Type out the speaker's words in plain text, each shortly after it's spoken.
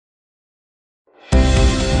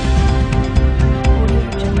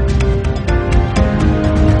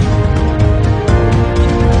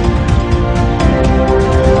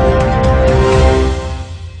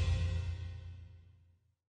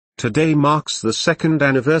Today marks the second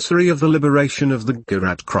anniversary of the liberation of the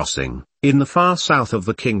Guerguerat crossing, in the far south of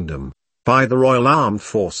the kingdom, by the Royal Armed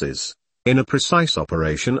Forces, in a precise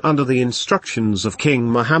operation under the instructions of King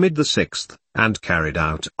Mohammed VI, and carried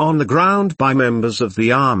out on the ground by members of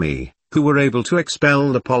the army, who were able to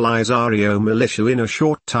expel the Polisario militia in a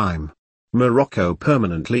short time. Morocco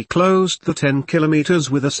permanently closed the 10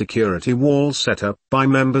 kilometers with a security wall set up by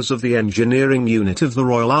members of the engineering unit of the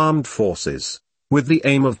Royal Armed Forces, with the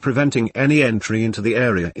aim of preventing any entry into the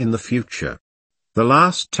area in the future. The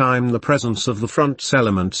last time the presence of the front's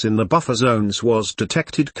elements in the buffer zones was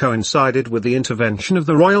detected coincided with the intervention of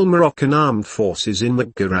the Royal Moroccan Armed Forces in the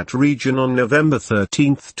Guerguerat region on November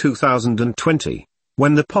 13, 2020,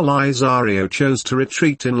 when the Polisario chose to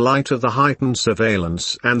retreat in light of the heightened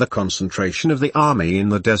surveillance and the concentration of the army in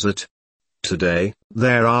the desert. Today,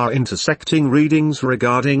 there are intersecting readings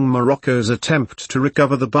regarding Morocco's attempt to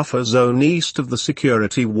recover the buffer zone east of the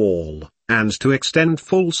security wall, and to extend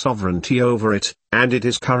full sovereignty over it, and it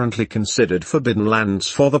is currently considered forbidden lands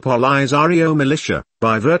for the Polisario militia,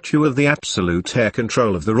 by virtue of the absolute air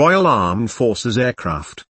control of the Royal Armed Forces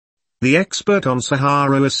aircraft. The expert on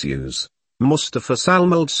Sahara issues, Mustafa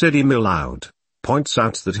Salmold Sidi Miloud, points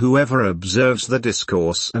out that whoever observes the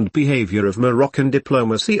discourse and behavior of Moroccan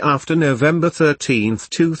diplomacy after November 13,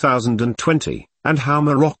 2020, and how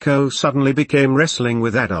Morocco suddenly became wrestling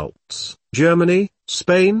with adults, Germany,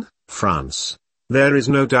 Spain, France, there is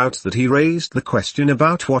no doubt that he raised the question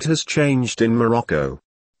about what has changed in Morocco.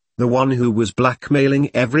 The one who was blackmailing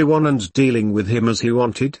everyone and dealing with him as he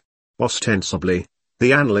wanted? Ostensibly,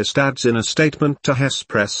 the analyst adds in a statement to Hess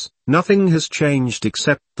Press, nothing has changed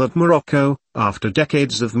except that Morocco, after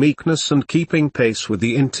decades of meekness and keeping pace with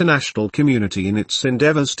the international community in its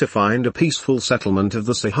endeavors to find a peaceful settlement of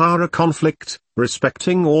the Sahara conflict,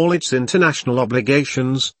 respecting all its international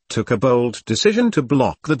obligations, took a bold decision to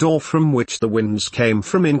block the door from which the winds came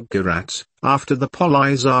from in Guerguerat. After the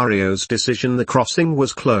Polisario's decision, the crossing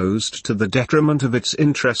was closed to the detriment of its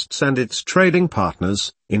interests and its trading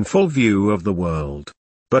partners, in full view of the world.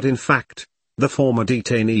 But in fact, the former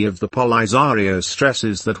detainee of the Polisario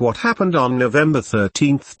stresses that what happened on November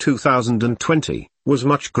 13, 2020, was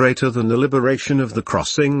much greater than the liberation of the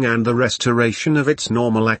crossing and the restoration of its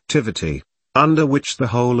normal activity, under which the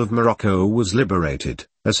whole of Morocco was liberated,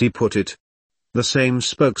 as he put it. The same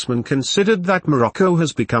spokesman considered that Morocco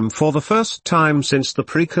has become for the first time since the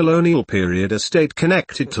pre-colonial period a state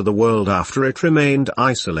connected to the world after it remained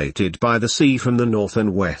isolated by the sea from the north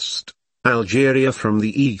and west, Algeria from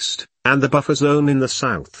the east, and the buffer zone in the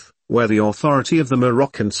south, where the authority of the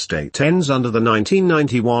Moroccan state ends under the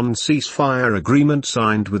 1991 ceasefire agreement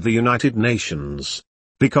signed with the United Nations.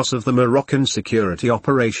 Because of the Moroccan security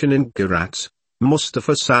operation in Guerguerat,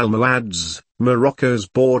 Mustafa Salmo adds, Morocco's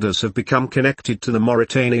borders have become connected to the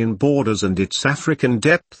Mauritanian borders and its African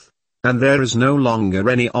depth, and there is no longer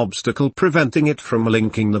any obstacle preventing it from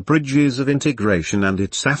linking the bridges of integration and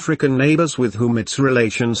its African neighbors with whom its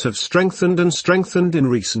relations have strengthened in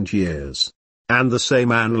recent years. And the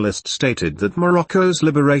same analyst stated that Morocco's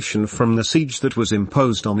liberation from the siege that was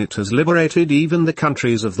imposed on it has liberated even the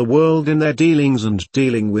countries of the world in their dealings and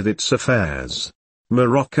dealing with its affairs.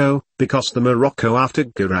 Morocco, because the Morocco after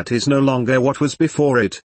Guerguerat is no longer what was before it,